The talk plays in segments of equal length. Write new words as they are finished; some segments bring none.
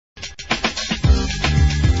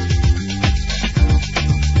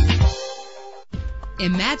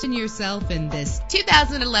Imagine yourself in this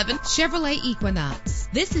 2011 Chevrolet Equinox.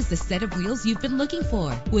 This is the set of wheels you've been looking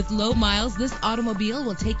for. With low miles, this automobile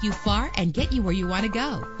will take you far and get you where you want to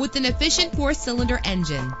go. With an efficient 4-cylinder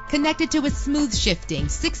engine connected to a smooth shifting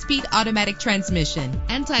 6-speed automatic transmission,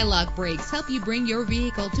 anti-lock brakes help you bring your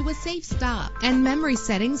vehicle to a safe stop. And memory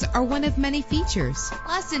settings are one of many features.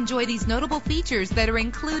 Plus, enjoy these notable features that are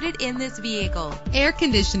included in this vehicle: air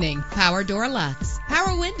conditioning, power door locks,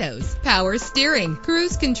 power windows, power steering,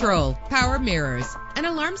 cruise control, power mirrors, an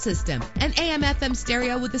alarm system, an AM/FM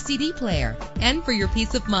stereo with a CD player. And for your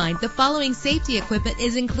peace of mind, the following safety equipment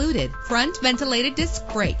is included: front ventilated disc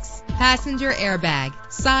brakes, passenger airbag,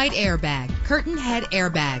 side airbag, curtain head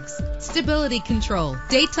airbags, stability control,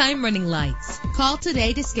 daytime running lights. Call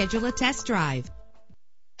today to schedule a test drive.